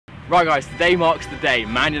Right guys, today marks the day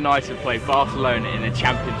Man United play Barcelona in the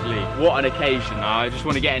Champions League. What an occasion. I just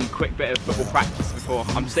want to get in a quick bit of football practice before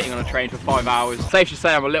I'm sitting on a train for 5 hours. Safe to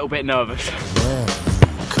say I'm a little bit nervous. Where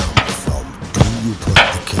you come from, do you put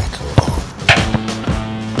the kettle on?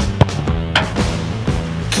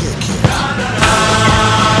 Kick it.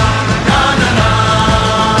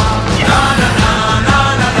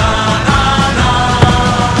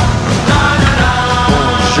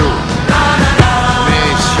 Bonjour,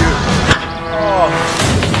 messieurs.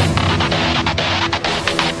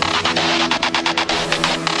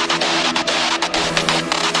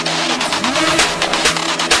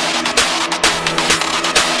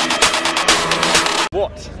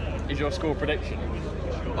 What is your score prediction?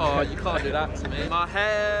 Oh, you can't do that to me. My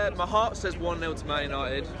heart says 1-0 to Man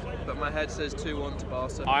United, but my head says 2-1 to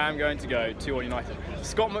Barca. I am going to go 2-1 United.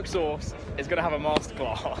 Scott McSauce is going to have a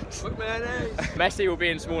masterclass. McMahon. Messi will be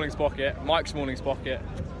in Smalling's pocket, Mike Smalling's pocket.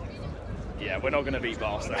 Yeah, we're not going to beat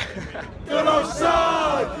Barca. You're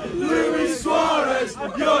offside! Luis Suarez,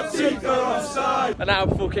 your teeth are offside! An hour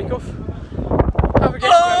before kickoff. Have a guess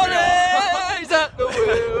where we are. He's at the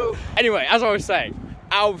wheel. Anyway, as I was saying,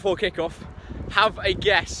 hour before kickoff, have a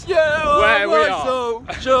guess Yeah, where we are. so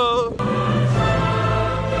sure.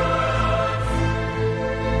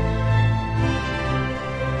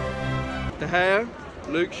 De Gea,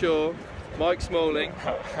 Luke Shaw, Mike Smalling,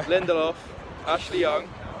 Lindelof, Ashley Young,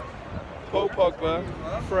 Paul Pogba,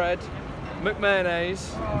 Fred, McMahon,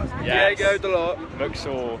 Yes. Diego Dalot,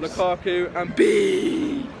 McSauce. Lukaku, and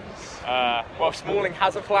B. Well, Smalling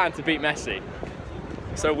has a plan to beat Messi,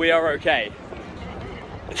 so we are okay.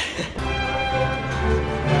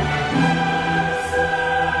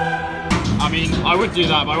 I mean, I would do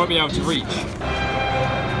that, but I won't be able to reach.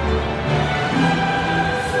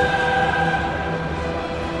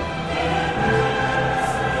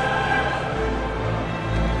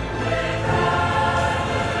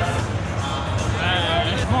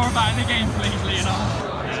 More about the game, please, Leonard.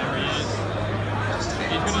 There he is.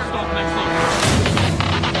 He's going to stop Messi.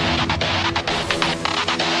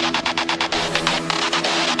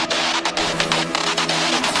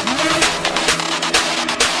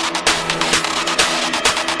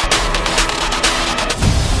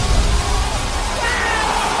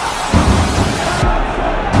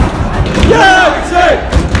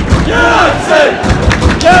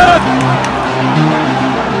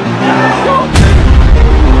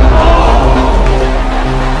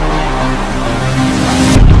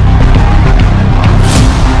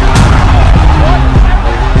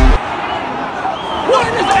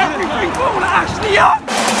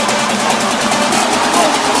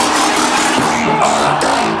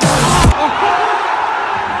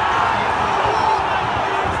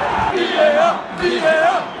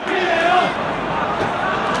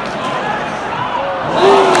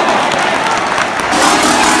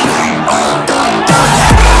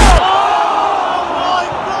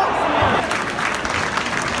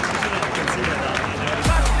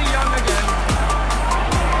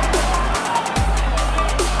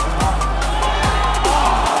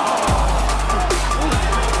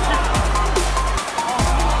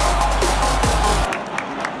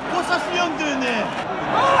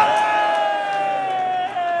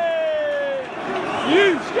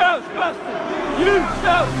 You scouts bastard! You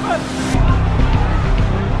scouts bastard!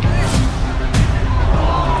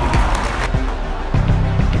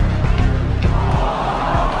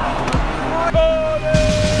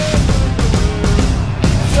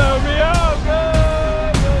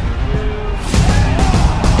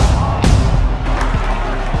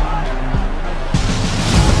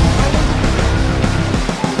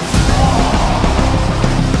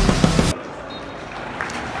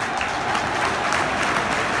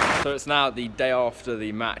 So it's now the day after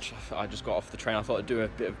the match. I just got off the train. I thought I'd do a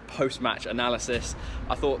bit of post-match analysis.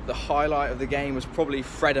 I thought the highlight of the game was probably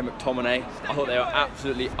Fred and McTominay. I thought they were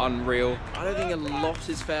absolutely unreal. I don't think a loss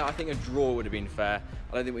is fair. I think a draw would have been fair.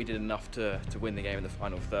 I don't think we did enough to win the game in the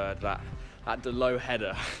final third. That Delot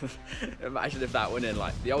header, imagine if that went in.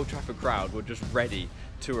 Like, the Old Trafford crowd were just ready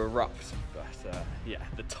to erupt. But yeah,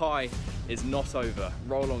 the tie is not over.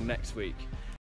 Roll on next week.